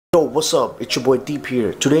Yo, what's up? It's your boy Deep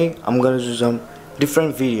here. Today I'm gonna do some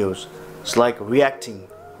different videos. It's like reacting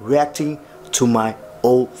to my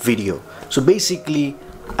old video. So basically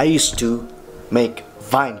I used to make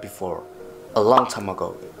Vine before, a long time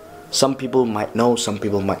ago. Some people might know, some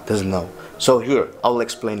people might doesn't know. So here I'll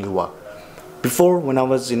explain you what. Before, when I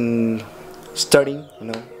was in studying,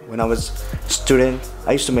 when I was student,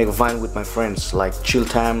 I used to make Vine with my friends, like chill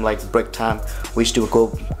time, like break time. We used to go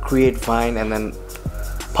create Vine and then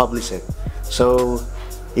publish it. So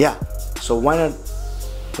yeah, so why not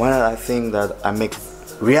I think that I make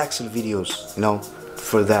reaction videos,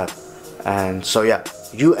 for that. And so yeah,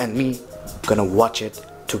 you and me gonna watch it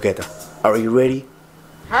together. Are you ready?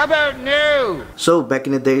 How about new? So back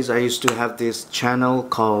in the days I used to have this channel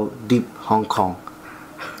called Deep Hong Kong.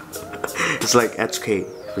 It's like HK,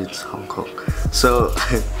 it's Hong Kong. So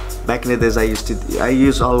back in the days I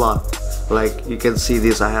use a lot. Like you can see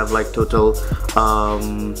this, I have like total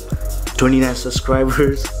 29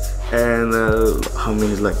 subscribers and how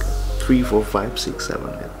many, like 3, 4, 5, 6, 7,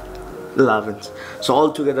 8, 11. So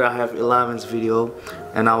all together I have 11 video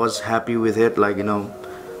and I was happy with it, like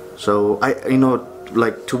so I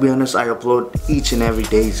like, to be honest, I upload each and every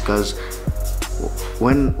day because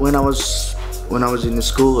when I was in the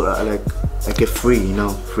school, I get free,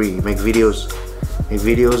 make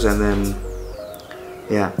videos and then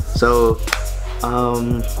yeah. So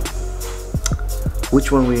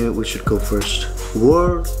which one we should go first?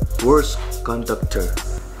 Worst conductor.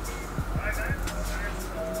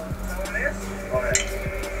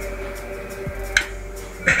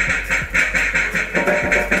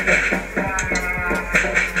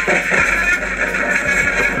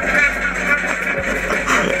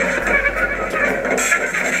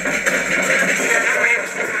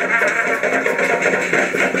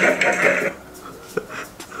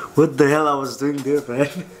 What the hell I was doing there, man?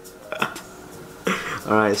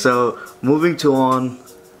 Alright, so moving on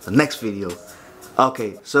the next video.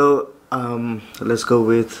 Okay, so let's go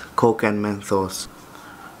with Coke and Mentos.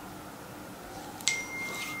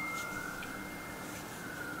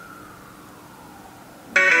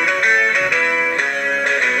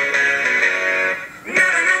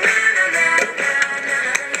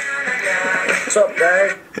 What's up,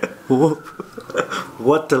 guys?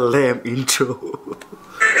 What a lame intro.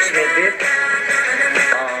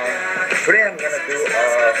 Today I'm gonna do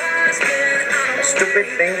stupid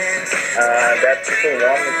things that people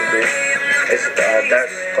want me to do.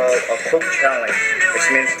 That's called a Coke challenge, which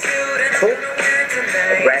means Coke,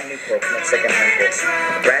 a brand new Coke, not second-hand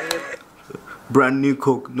Coke. Brand new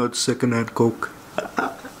Coke, not second-hand Coke.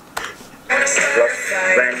 Plus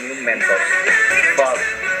brand new Mentos. Fuck.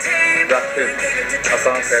 Got to.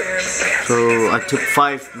 So I took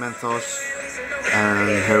 5 Mentos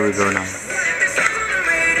and here we go now.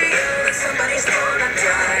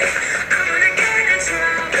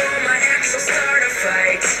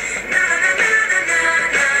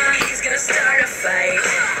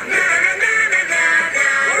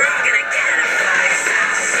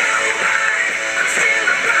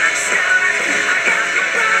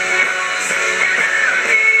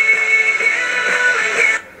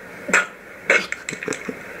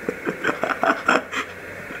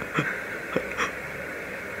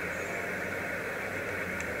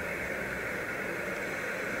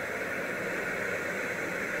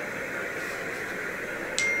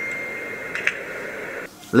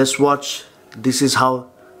 Let's watch. This is how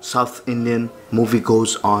South Indian movie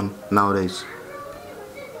goes on nowadays.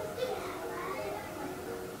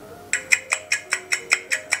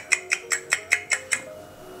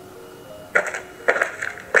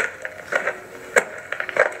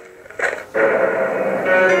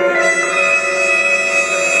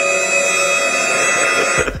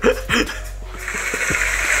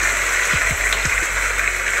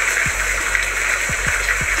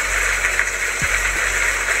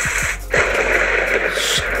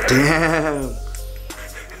 Damn,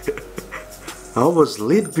 I was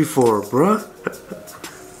lit before, bruh.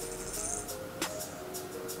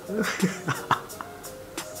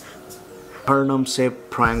 Harnum said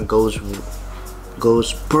prank goes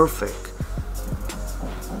perfect.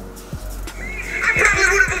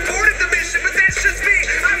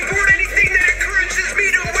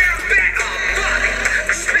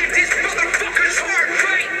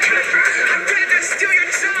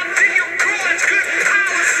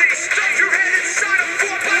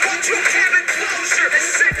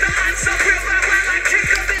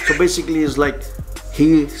 So basically it's like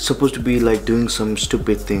he's supposed to be like doing some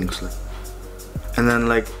stupid things, like,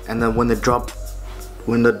 and then when the drop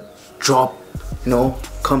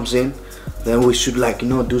comes in, then we should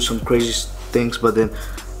do some crazy things, but then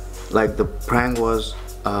like the prank was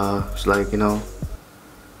it's like, you know,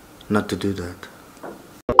 not to do that.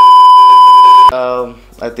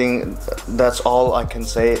 I think that's all I can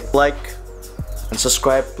say. Like and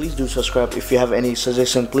subscribe. Please do subscribe. If you have any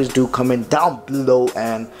suggestion, please do comment down below,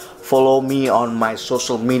 and follow me on my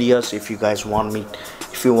social medias if you guys want me.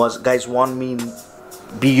 If you guys want me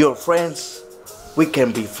be your friends, we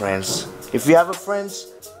can be friends. If you have a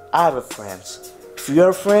friends, I have a friends. If you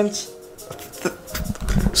are friends,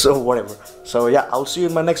 so whatever. So yeah, I'll see you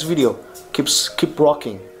in my next video. Keep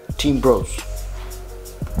rocking, Team Bros.